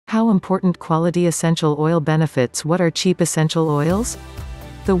How important quality essential oil benefits? What are cheap essential oils?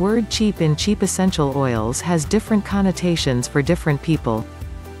 The word cheap in cheap essential oils has different connotations for different people.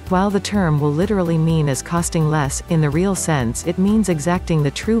 While the term will literally mean as costing less, in the real sense it means exacting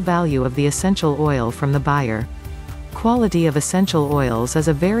the true value of the essential oil from the buyer. Quality of essential oils is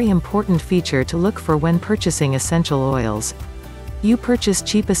a very important feature to look for when purchasing essential oils. You purchase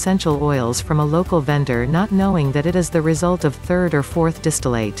cheap essential oils from a local vendor not knowing that it is the result of third or fourth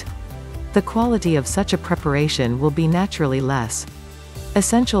distillate. The quality of such a preparation will be naturally less.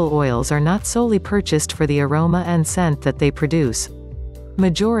 Essential oils are not solely purchased for the aroma and scent that they produce.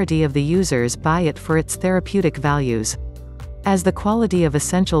 Majority of the users buy it for its therapeutic values. As the quality of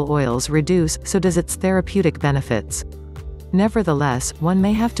essential oils reduce, so does its therapeutic benefits. Nevertheless, one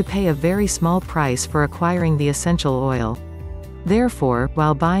may have to pay a very small price for acquiring the essential oil. Therefore,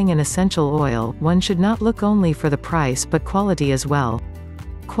 while buying an essential oil, one should not look only for the price but quality as well.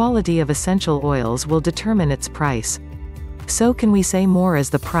 Quality of essential oils will determine its price. So can we say more as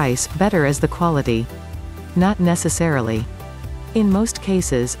the price, better as the quality? Not necessarily. In most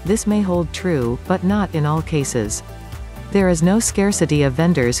cases, this may hold true, but not in all cases. There is no scarcity of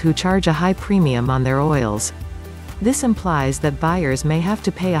vendors who charge a high premium on their oils. This implies that buyers may have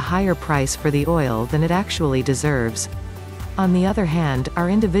to pay a higher price for the oil than it actually deserves. On the other hand, are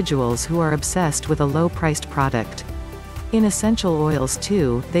individuals who are obsessed with a low-priced product. In essential oils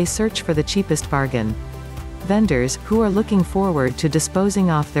too, they search for the cheapest bargain. Vendors, who are looking forward to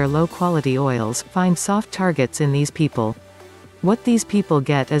disposing off their low-quality oils, find soft targets in these people. What these people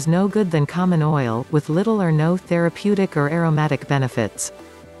get is no good than common oil, with little or no therapeutic or aromatic benefits.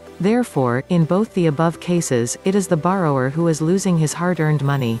 Therefore, in both the above cases, it is the borrower who is losing his hard-earned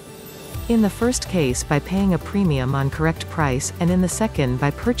money. In the first case by paying a premium on correct price, and in the second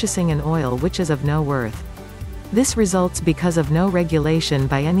by purchasing an oil which is of no worth. This results because of no regulation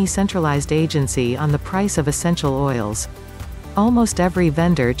by any centralized agency on the price of essential oils. Almost every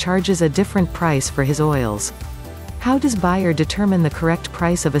vendor charges a different price for his oils. How does buyer determine the correct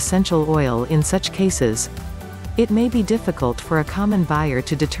price of essential oil in such cases? It may be difficult for a common buyer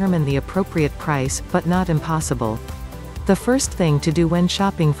to determine the appropriate price, but not impossible. The first thing to do when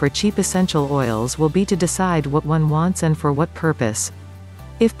shopping for cheap essential oils will be to decide what one wants and for what purpose.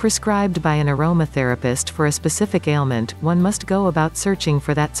 If prescribed by an aromatherapist for a specific ailment, one must go about searching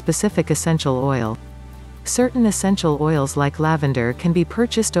for that specific essential oil. Certain essential oils like lavender can be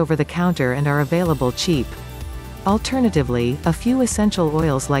purchased over the counter and are available cheap. Alternatively, a few essential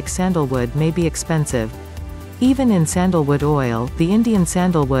oils like sandalwood may be expensive. Even in sandalwood oil, the Indian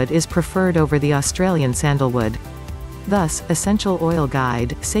sandalwood is preferred over the Australian sandalwood. Thus, Essential Oil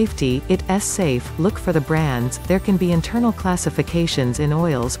Guide, Safety, It's safe, look for the brands. There can be internal classifications in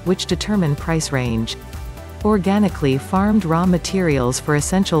oils, which determine price range. Organically farmed raw materials for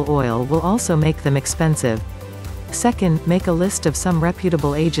essential oil will also make them expensive. Second, make a list of some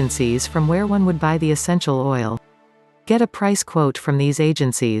reputable agencies from where one would buy the essential oil. Get a price quote from these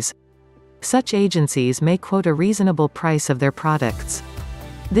agencies. Such agencies may quote a reasonable price of their products.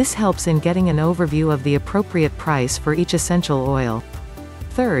 This helps in getting an overview of the appropriate price for each essential oil.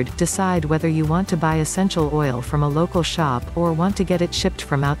 Third, decide whether you want to buy essential oil from a local shop or want to get it shipped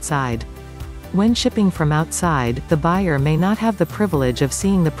from outside. When shipping from outside, the buyer may not have the privilege of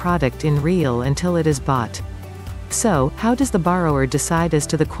seeing the product in real until it is bought. So, how does the borrower decide as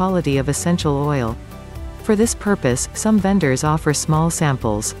to the quality of essential oil? For this purpose, some vendors offer small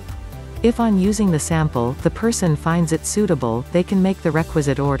samples. If on using the sample, the person finds it suitable, they can make the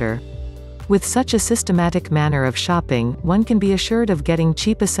requisite order. With such a systematic manner of shopping, one can be assured of getting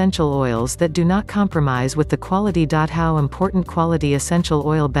cheap essential oils that do not compromise with the quality. How important quality essential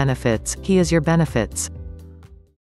oil benefits? He is your benefits.